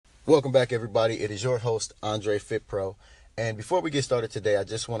Welcome back, everybody. It is your host, Andre FitPro. And before we get started today, I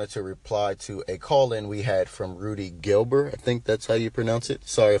just wanted to reply to a call-in we had from Rudy Gilbert. I think that's how you pronounce it.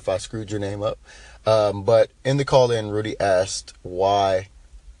 Sorry if I screwed your name up. But in the call-in, Rudy asked, why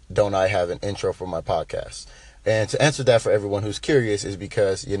don't I have an intro for my podcast? And to answer that for everyone who's curious is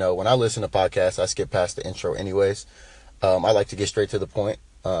because, when I listen to podcasts, I skip past the intro anyways. I like to get straight to the point.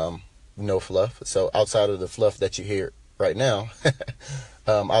 No fluff. So outside of the fluff that you hear right now,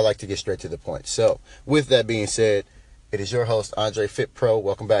 I like to get straight to the point. So with that being said, it is your host, Andre FitPro.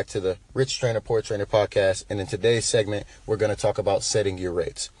 Welcome back to the Rich Trainer, Poor Trainer podcast. And in today's segment, we're going to talk about setting your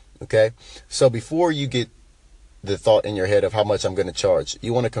rates. Okay. So before you get the thought in your head of how much I'm going to charge,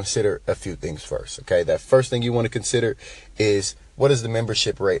 you want to consider a few things first. Okay. That first thing you want to consider is, what is the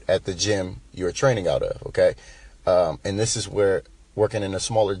membership rate at the gym you're training out of? Okay. And this is where working in a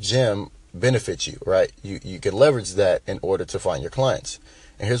smaller gym benefits you, right? You can leverage that in order to find your clients.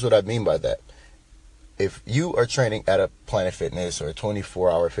 And here's what I mean by that. If you are training at a Planet Fitness or a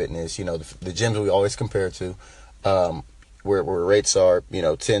 24-hour fitness, the gyms we always compare to, where rates are,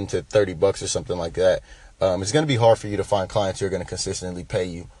 $10 to $30 or something like that, it's going to be hard for you to find clients who are going to consistently pay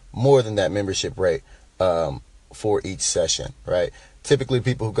you more than that membership rate for each session, right? Typically,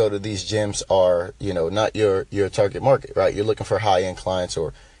 people who go to these gyms are, not your target market, right? You're looking for high-end clients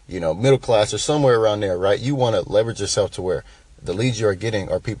or, middle class or somewhere around there, right? You want to leverage yourself to where the leads you are getting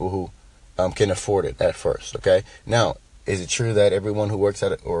are people who can afford it at first, okay? Now, is it true that everyone who works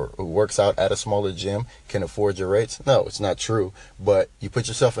at it or who works out at a smaller gym can afford your rates? No, it's not true. But you put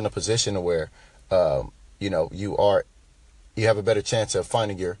yourself in a position where, you have a better chance of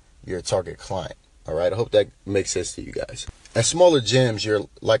finding your target client. All right. I hope that makes sense to you guys. At smaller gyms, you're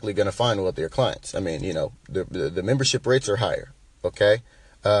likely going to find wealthier clients. I mean, the membership rates are higher. Okay.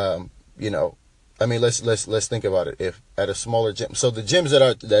 Let's think about it. If at a smaller gym, so the gyms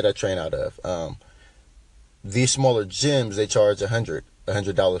that I train out of, these smaller gyms, they charge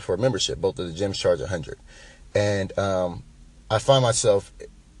 $100 for a membership. Both of the gyms charge $100, and I find myself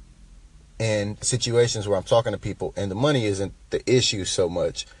in situations where I'm talking to people, and the money isn't the issue so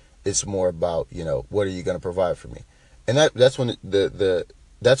much. It's more about what are you going to provide for me, and that's when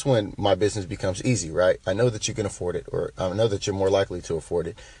that's when my business becomes easy, right? I know that you can afford it, or I know that you're more likely to afford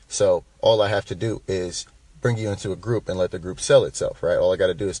it. So all I have to do is bring you into a group and let the group sell itself, right? All I got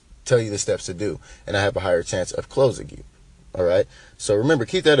to do is tell you the steps to do, and I have a higher chance of closing you. All right. So remember,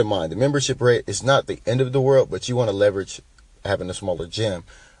 keep that in mind. The membership rate is not the end of the world, but you want to leverage having a smaller gym,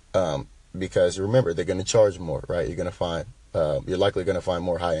 because remember, they're going to charge more, right? You're likely going to find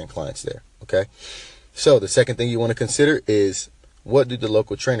more high-end clients there. Okay. So the second thing you want to consider is, what do the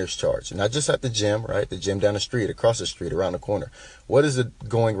local trainers charge? Not just at the gym, right? The gym down the street, across the street, around the corner. What is the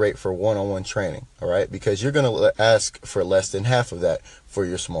going rate for one-on-one training? All right. Because you're going to ask for less than half of that for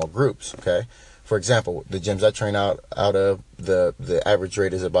your small groups. Okay. For example, the gyms I train out of, the average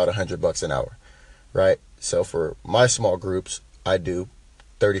rate is about $100 an hour, right? So for my small groups, I do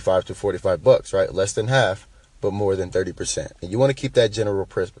 $35 to $45, right? Less than half, but more than 30%. And you want to keep that general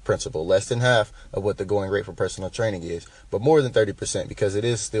principle, less than half of what the going rate for personal training is, but more than 30%, because it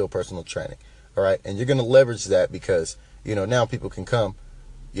is still personal training. All right. And you're going to leverage that because, now people can come,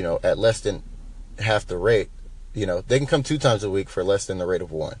 at less than half the rate. They can come 2 times a week for less than the rate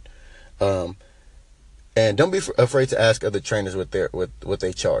of 1. And don't be afraid to ask other trainers what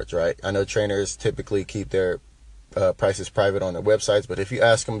they charge, right? I know trainers typically keep their prices private on their websites, but if you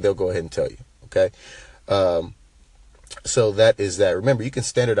ask them, they'll go ahead and tell you. Okay. So that is that. Remember, you can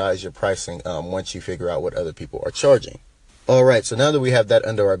standardize your pricing once you figure out what other people are charging. All right. So now that we have that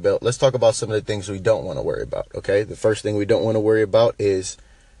under our belt, let's talk about some of the things we don't want to worry about. Okay. The first thing we don't want to worry about is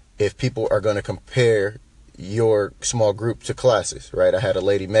if people are going to compare your small group to classes, right? I had a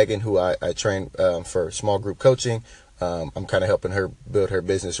lady, Megan, who I train for small group coaching. I'm kind of helping her build her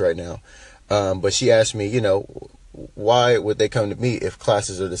business right now. But she asked me, why would they come to me if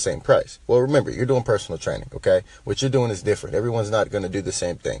classes are the same price? Well, remember, you're doing personal training, okay? What you're doing is different. Everyone's not going to do the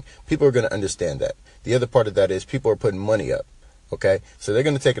same thing. People are going to understand that. The other part of that is people are putting money up, okay? So they're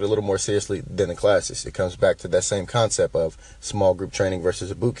going to take it a little more seriously than the classes. It comes back to that same concept of small group training versus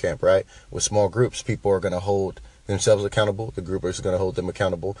a boot camp, right? With small groups, people are going to hold themselves accountable. The group is going to hold them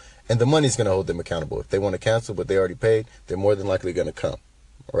accountable, and the money's going to hold them accountable. If they want to cancel what they already paid, they're more than likely going to come,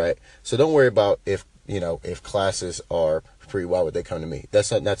 all right? So don't worry about if classes are free, why would they come to me?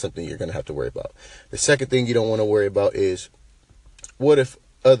 That's not something you're going to have to worry about. The second thing you don't want to worry about is, what if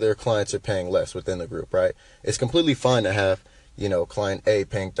other clients are paying less within the group, right? It's completely fine to have, client A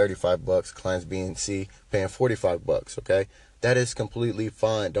paying $35, clients B and C paying $45, okay? That is completely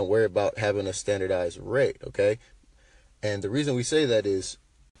fine. Don't worry about having a standardized rate, okay? And the reason we say that is,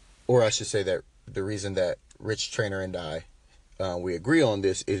 or I should say that the reason that Rich Trainer and I, we agree on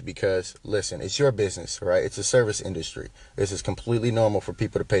this is because, listen, it's your business, right? It's a service industry. This is completely normal for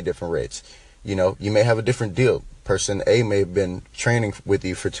people to pay different rates. You know, you may have a different deal. Person A may have been training with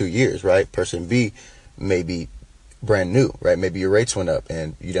you for 2 years, right? Person B may be brand new, right? Maybe your rates went up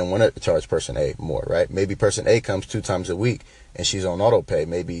and you didn't want to charge person A more, right? Maybe person A comes 2 times a week and she's on auto pay.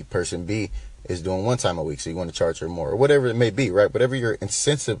 Maybe person B is doing 1 time a week, so you want to charge her more, or whatever it may be, right? Whatever your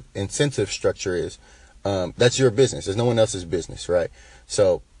incentive structure is, that's your business. It's no one else's business, right?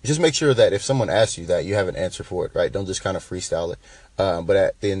 So just make sure that if someone asks you that, you have an answer for it, right? Don't just kind of freestyle it. But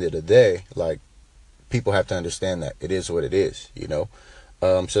at the end of the day, like, people have to understand that it is what it is, you know?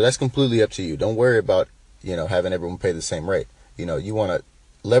 So that's completely up to you. Don't worry about, you know, having everyone pay the same rate. You know, you want to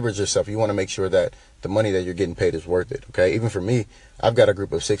leverage yourself. You want to make sure that the money that you're getting paid is worth it. Okay. Even for me, I've got a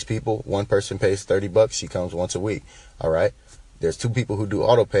group of 6 people. One person pays $30. She comes once a week. All right. There's 2 people who do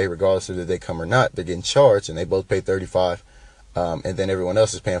auto pay, regardless of if they come or not. They're getting charged and they both pay $35. And then everyone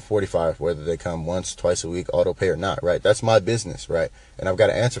else is paying $45, whether they come once, twice a week, auto pay or not, right? That's my business, right? And I've got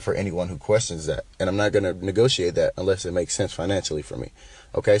to answer for anyone who questions that. And I'm not going to negotiate that unless it makes sense financially for me.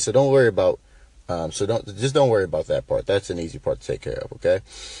 Okay. So don't worry about, don't worry about that part. That's an easy part to take care of. Okay.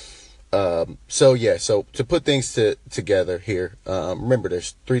 So to put things together here, remember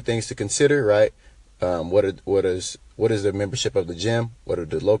there's 3 things to consider, right? What is the membership of the gym? What do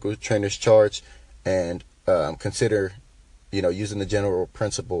the local trainers charge? And, consider, you know, using the general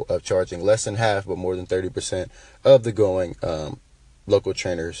principle of charging less than half, but more than 30% of the going, local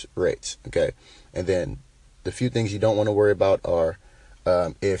trainers rates. Okay. And then the few things you don't want to worry about are,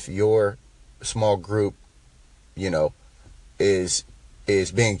 if your small group, you know, is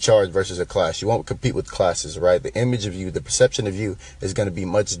being charged versus a class. You won't compete with classes, right? The image of you, the perception of you is going to be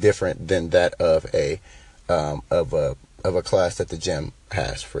much different than that of a class that the gym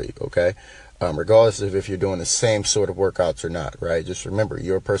has for you. Okay. Regardless of if you're doing the same sort of workouts or not, right? Just remember,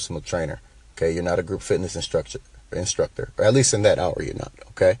 you're a personal trainer. Okay. You're not a group fitness instructor, or at least in that hour, you're not.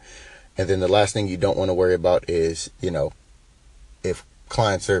 Okay. And then the last thing you don't want to worry about is, you know, if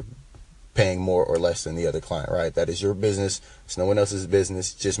clients are paying more or less than the other client, right? That is your business. It's no one else's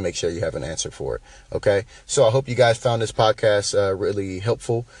business. Just make sure you have an answer for it. Okay. So I hope you guys found this podcast really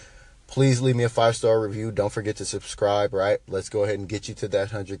helpful. Please leave me a 5-star review. Don't forget to subscribe, right? Let's go ahead and get you to that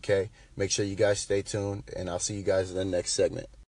 100K. Make sure you guys stay tuned, and I'll see you guys in the next segment.